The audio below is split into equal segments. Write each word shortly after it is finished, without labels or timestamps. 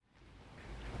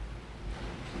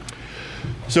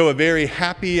So a very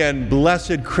happy and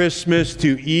blessed Christmas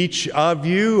to each of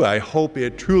you. I hope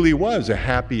it truly was a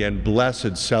happy and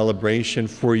blessed celebration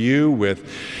for you,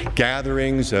 with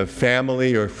gatherings of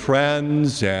family or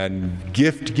friends and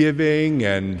gift giving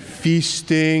and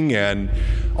feasting and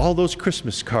all those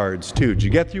Christmas cards too. Did you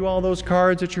get through all those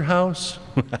cards at your house?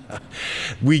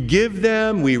 We give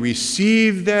them, we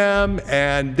receive them,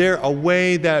 and they're a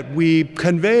way that we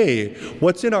convey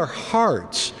what's in our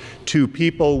hearts to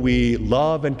people we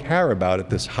love and care about at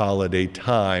this holiday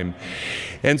time.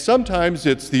 And sometimes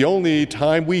it's the only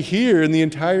time we hear in the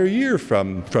entire year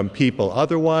from people.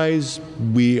 Otherwise,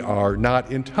 we are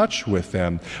not in touch with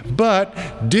them.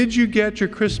 But did you get your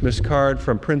Christmas card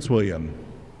from Prince William?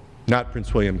 Not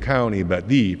Prince William County, but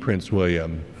the Prince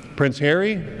William. Prince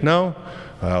Harry? No?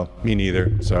 Well, me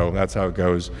neither, so that's how it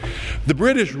goes. The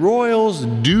British royals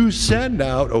do send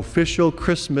out official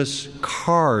Christmas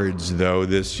cards, though,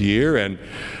 this year. And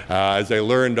as I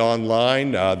learned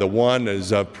online, the one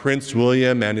is of Prince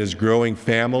William and his growing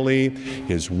family,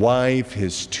 his wife,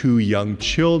 his 2 young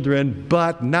children.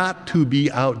 But not to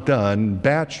be outdone,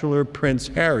 Bachelor Prince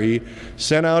Harry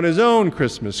sent out his own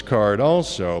Christmas card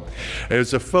also.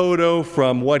 It's a photo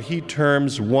from what he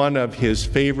terms one of his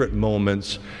favorite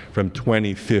moments from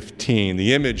 2015.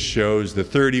 The image shows the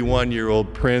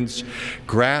 31-year-old prince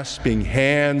grasping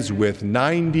hands with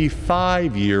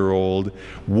 95-year-old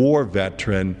war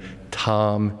veteran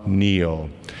Tom Neal.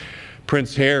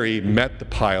 Prince Harry met the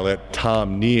pilot,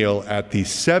 Tom Neal, at the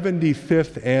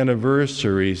 75th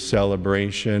anniversary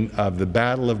celebration of the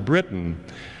Battle of Britain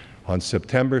on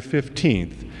September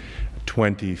 15th,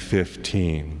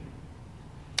 2015.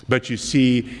 But you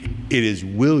see, it is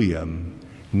William,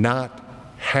 not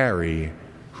Harry,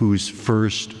 who's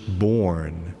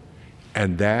firstborn.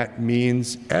 And that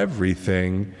means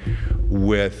everything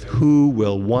with who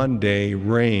will one day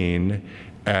reign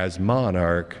as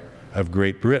monarch of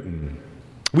Great Britain.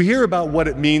 We hear about what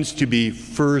it means to be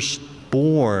firstborn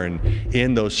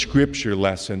in those scripture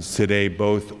lessons today,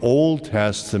 both Old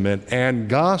Testament and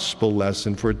gospel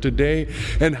lesson for today,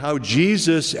 and how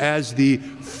Jesus, as the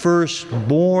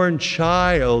firstborn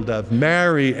child of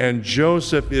Mary and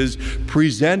Joseph, is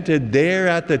presented there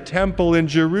at the temple in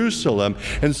Jerusalem.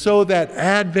 And so that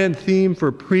Advent theme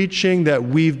for preaching that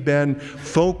we've been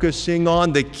focusing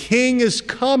on, the King is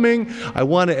coming, I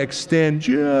want to extend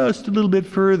just a little bit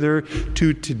further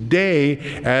to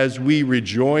today as we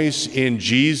rejoice in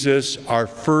Jesus, our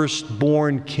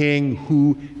firstborn King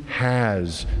who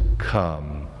has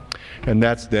come. And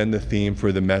that's then the theme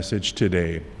for the message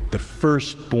today, the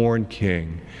firstborn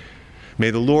King. May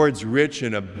the Lord's rich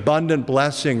and abundant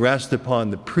blessing rest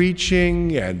upon the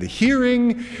preaching and the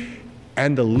hearing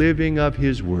and the living of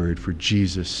his word for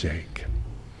Jesus' sake.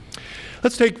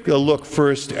 Let's take a look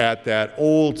first at that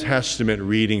Old Testament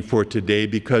reading for today,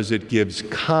 because it gives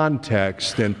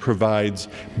context and provides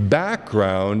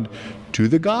background to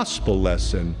the gospel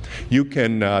lesson. You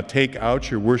can take out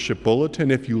your worship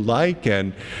bulletin if you like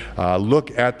and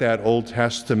look at that Old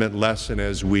Testament lesson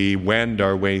as we wend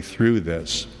our way through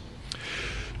this.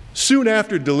 Soon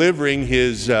after delivering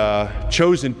his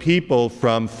chosen people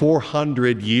from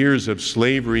 400 years of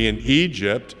slavery in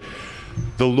Egypt,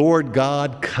 the Lord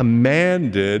God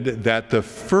commanded that the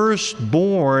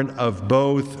firstborn of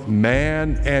both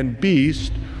man and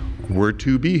beast were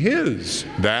to be his.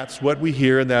 That's what we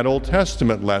hear in that Old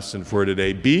Testament lesson for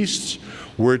today. Beasts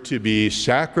were to be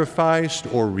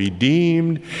sacrificed or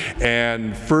redeemed,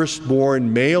 and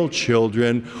firstborn male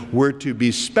children were to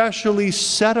be specially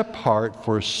set apart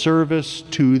for service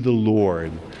to the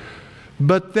Lord.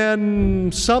 But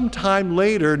then sometime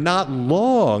later, not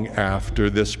long after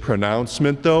this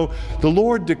pronouncement, though, the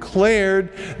Lord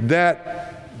declared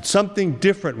that something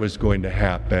different was going to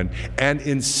happen. And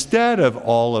instead of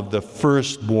all of the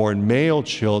firstborn male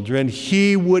children,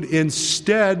 he would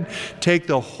instead take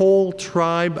the whole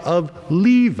tribe of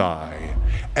Levi,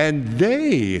 and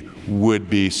they would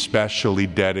be specially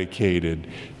dedicated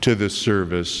to the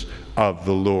service of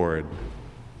the Lord.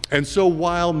 And so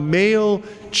while male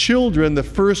children, the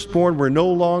firstborn, were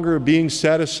no longer being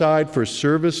set aside for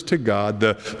service to God,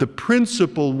 the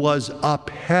principle was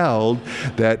upheld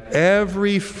that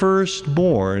every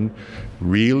firstborn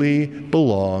really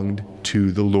belonged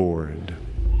to the Lord.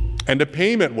 And a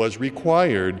payment was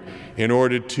required in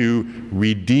order to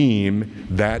redeem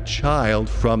that child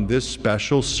from this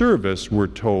special service, we're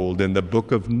told in the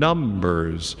book of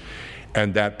Numbers.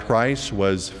 And that price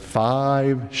was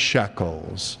 5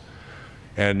 shekels.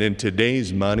 And in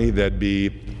today's money, that'd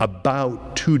be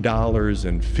about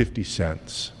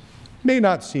 $2.50. May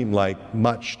not seem like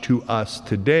much to us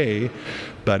today,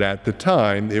 but at the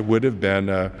time it would have been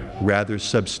a rather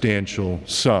substantial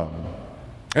sum.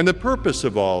 And the purpose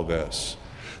of all this,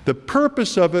 the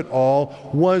purpose of it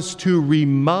all was to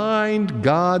remind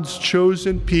God's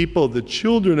chosen people, the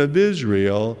children of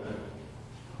Israel,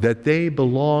 that they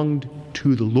belonged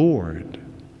to the Lord,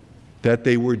 that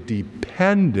they were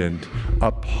dependent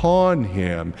upon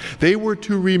Him. They were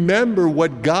to remember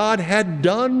what God had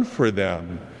done for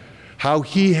them, how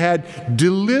He had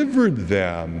delivered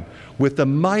them with a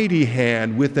mighty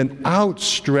hand, with an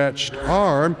outstretched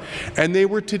arm, and they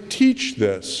were to teach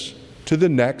this to the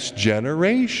next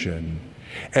generation.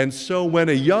 And so when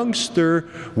a youngster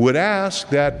would ask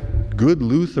that good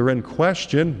Lutheran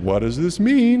question, what does this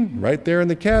mean? Right there in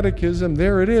the catechism,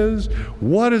 there it is.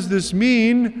 What does this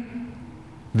mean?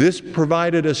 This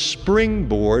provided a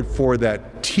springboard for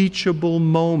that teachable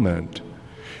moment.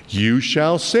 You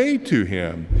shall say to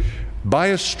him, by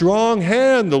a strong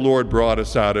hand the Lord brought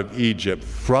us out of Egypt,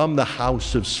 from the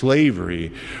house of slavery.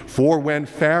 For when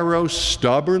Pharaoh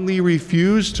stubbornly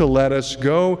refused to let us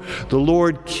go, the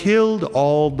Lord killed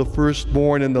all the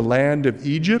firstborn in the land of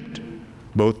Egypt,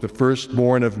 both the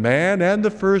firstborn of man and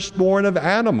the firstborn of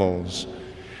animals.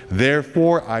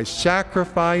 Therefore I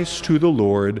sacrifice to the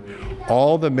Lord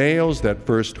all the males that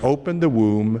first opened the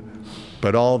womb,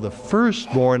 but all the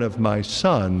firstborn of my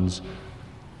sons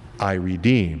I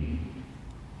redeem.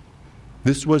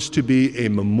 This was to be a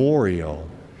memorial,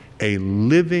 a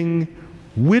living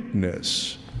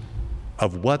witness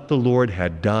of what the Lord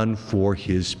had done for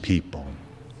His people.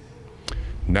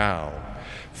 Now,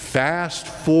 fast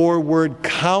forward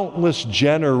countless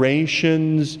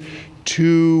generations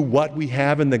to what we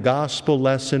have in the gospel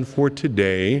lesson for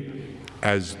today,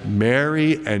 as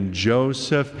Mary and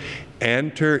Joseph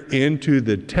enter into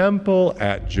the temple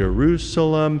at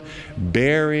Jerusalem,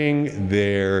 bearing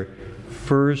their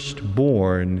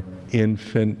firstborn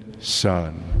infant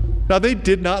son. Now, they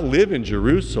did not live in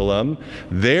Jerusalem.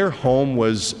 Their home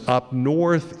was up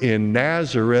north in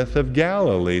Nazareth of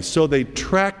Galilee. So they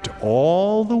trekked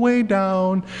all the way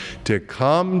down to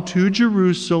come to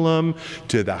Jerusalem,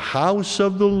 to the house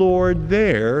of the Lord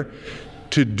there,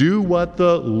 to do what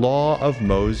the law of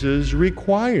Moses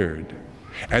required.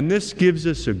 And this gives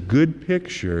us a good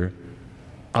picture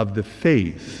of the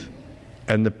faith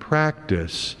and the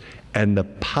practice and the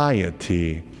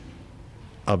piety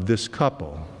of this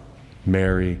couple,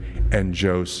 Mary and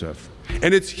Joseph.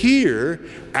 And it's here,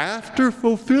 after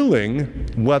fulfilling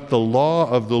what the law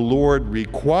of the Lord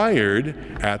required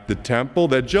at the temple,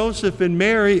 that Joseph and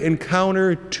Mary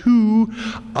encounter two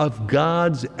of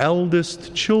God's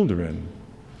eldest children,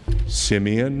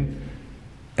 Simeon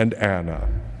and Anna.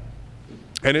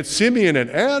 And it's Simeon and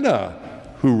Anna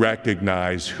who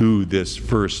recognize who this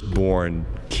firstborn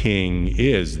king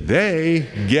is. They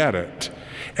get it.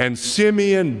 And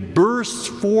Simeon bursts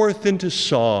forth into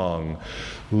song.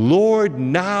 Lord,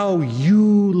 now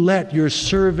you let your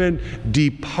servant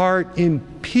depart in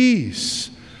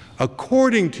peace,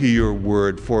 according to your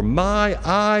word, for my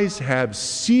eyes have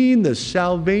seen the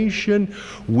salvation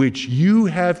which you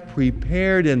have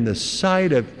prepared in the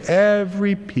sight of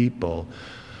every people,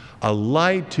 a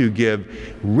light to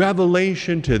give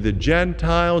revelation to the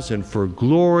Gentiles and for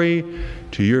glory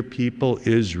to your people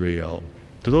Israel.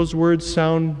 Do those words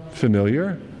sound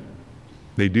familiar?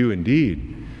 They do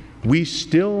indeed. We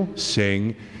still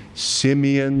sing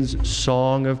Simeon's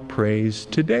song of praise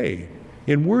today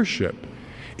in worship.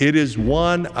 It is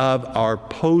one of our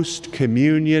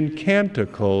post-communion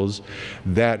canticles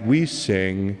that we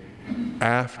sing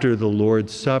after the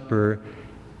Lord's Supper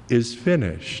is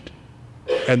finished.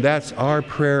 And that's our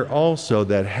prayer also,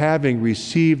 that having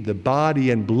received the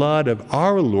body and blood of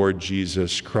our Lord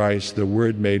Jesus Christ, the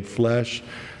Word made flesh,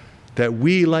 that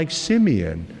we, like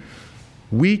Simeon,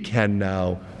 we can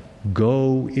now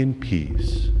go in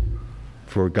peace,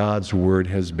 for God's word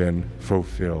has been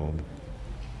fulfilled.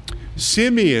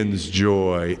 Simeon's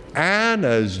joy,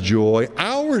 Anna's joy,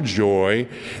 our joy,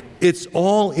 it's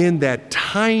all in that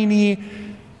tiny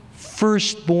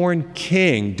firstborn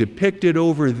king depicted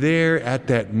over there at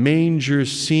that manger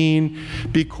scene,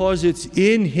 because it's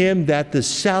in him that the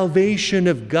salvation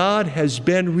of God has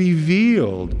been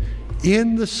revealed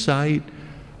in the sight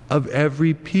of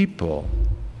every people.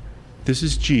 This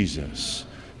is Jesus,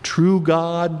 true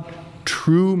God,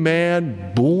 true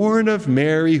man, born of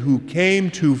Mary, who came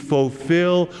to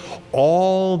fulfill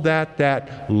all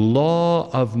that law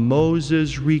of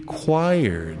Moses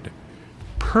required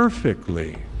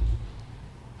perfectly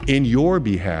in your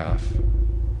behalf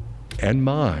and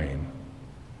mine.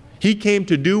 He came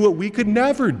to do what we could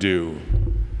never do,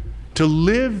 to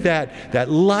live that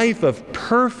life of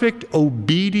perfect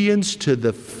obedience to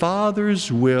the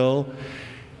Father's will.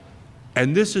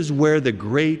 And this is where the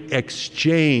great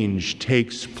exchange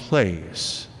takes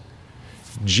place.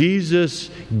 Jesus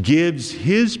gives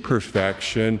his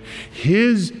perfection,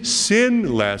 his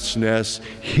sinlessness,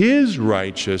 his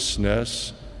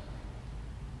righteousness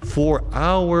for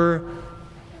our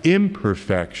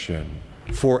imperfection,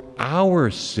 for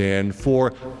our sin,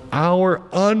 for our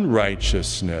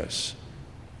unrighteousness.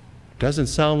 Doesn't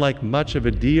sound like much of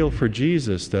a deal for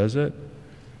Jesus, does it?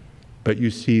 But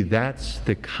you see, that's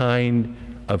the kind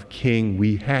of king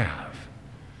we have,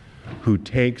 who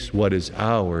takes what is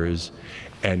ours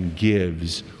and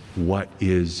gives what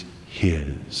is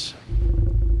his.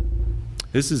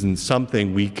 This isn't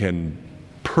something we can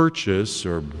purchase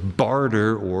or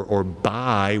barter or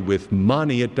buy with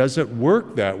money. It doesn't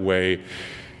work that way.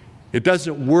 It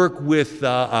doesn't work with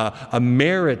a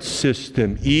merit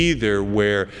system either,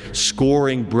 where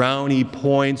scoring brownie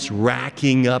points,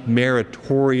 racking up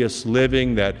meritorious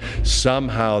living, that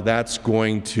somehow that's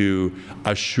going to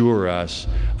assure us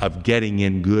of getting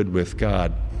in good with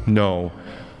God. No.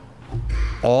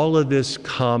 All of this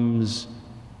comes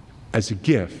as a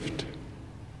gift.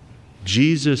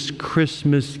 Jesus'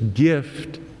 Christmas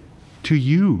gift to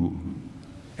you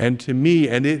and to me,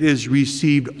 and it is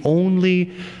received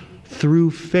only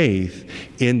through faith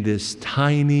in this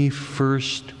tiny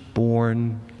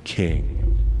firstborn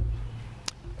king.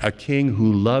 A king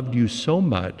who loved you so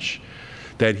much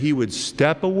that he would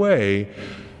step away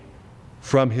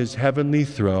from his heavenly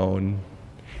throne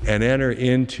and enter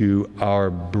into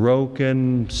our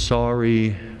broken,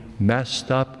 sorry, messed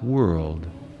up world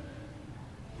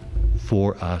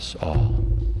for us all.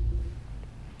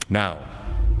 Now,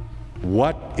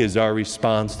 what is our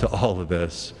response to all of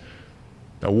this?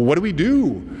 Now, what do we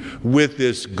do with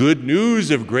this good news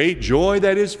of great joy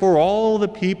that is for all the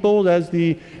people, as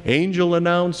the angel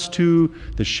announced to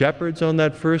the shepherds on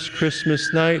that first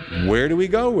Christmas night? Where do we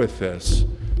go with this?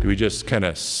 Do we just kind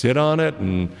of sit on it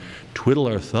and twiddle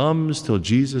our thumbs till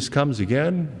Jesus comes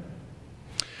again?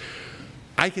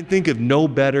 I can think of no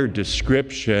better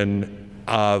description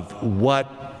of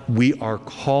what we are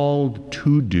called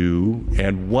to do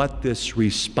and what this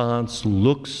response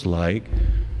looks like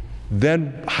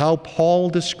than how Paul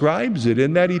describes it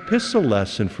in that epistle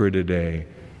lesson for today.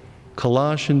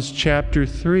 Colossians chapter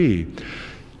 3.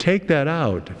 Take that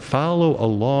out. Follow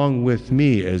along with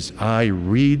me as I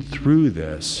read through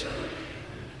this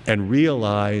and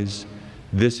realize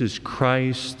this is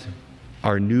Christ,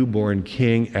 our newborn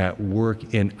King, at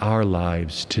work in our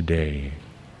lives today.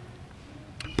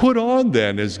 Put on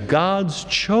then, as God's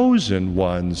chosen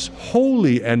ones,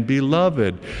 holy and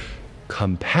beloved,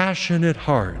 compassionate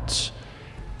hearts,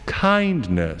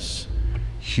 kindness,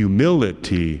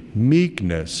 humility,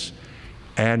 meekness,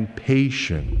 and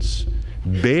patience,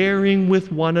 bearing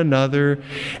with one another,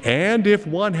 and if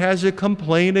one has a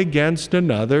complaint against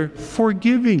another,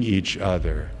 forgiving each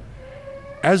other.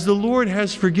 As the Lord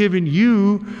has forgiven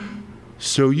you,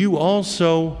 so you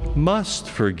also must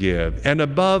forgive. And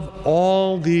above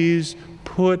all these,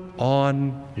 put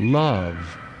on love,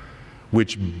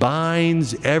 which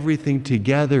binds everything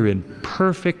together in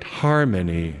perfect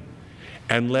harmony.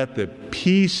 And let the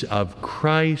peace of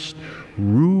Christ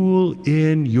rule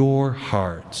in your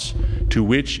hearts, to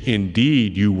which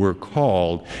indeed you were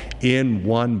called in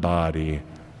one body.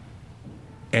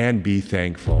 And be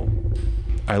thankful.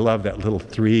 I love that little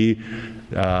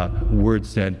three-word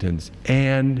sentence.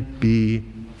 And be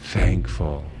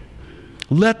thankful.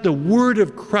 Let the word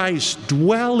of Christ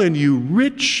dwell in you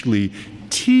richly,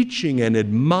 teaching and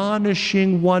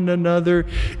admonishing one another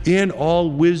in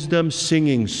all wisdom,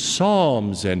 singing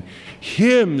psalms and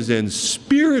hymns and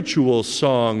spiritual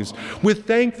songs with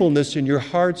thankfulness in your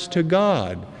hearts to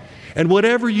God. And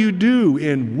whatever you do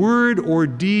in word or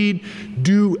deed,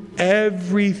 do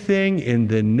everything in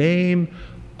the name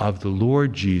of the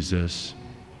Lord Jesus,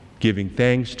 giving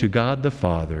thanks to God the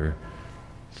Father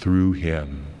through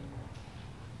him.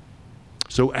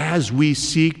 So as we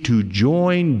seek to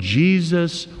join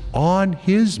Jesus on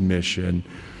his mission,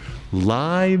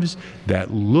 lives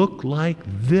that look like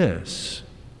this,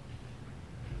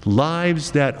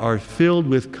 lives that are filled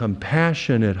with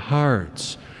compassionate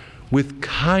hearts, with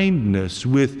kindness,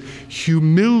 with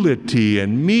humility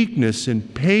and meekness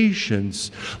and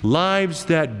patience, lives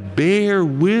that bear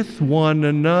with one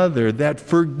another, that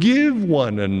forgive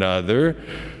one another,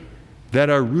 that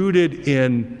are rooted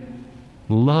in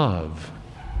love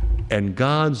and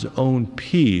God's own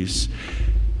peace,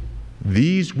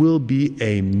 these will be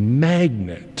a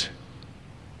magnet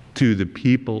to the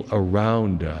people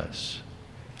around us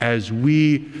as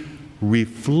we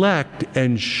reflect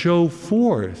and show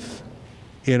forth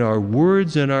in our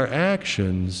words and our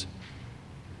actions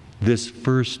this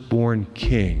firstborn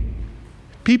King.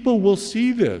 People will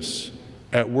see this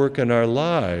at work in our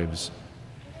lives,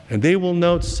 and they will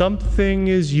note something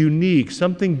is unique,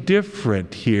 something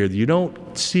different here that you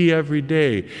don't see every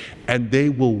day, and they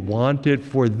will want it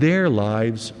for their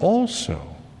lives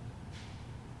also.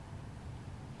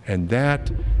 And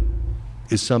that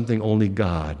is something only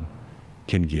God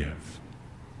can give.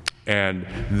 And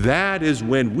that is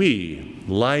when we,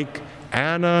 like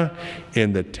Anna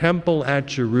in the temple at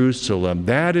Jerusalem,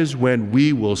 that is when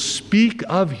we will speak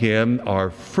of him, our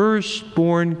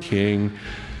firstborn King,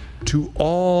 to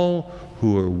all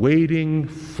who are waiting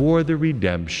for the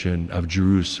redemption of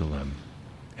Jerusalem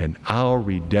and our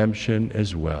redemption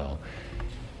as well,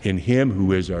 in him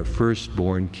who is our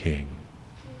firstborn King.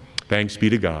 Thanks be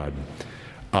to God.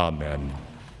 Amen.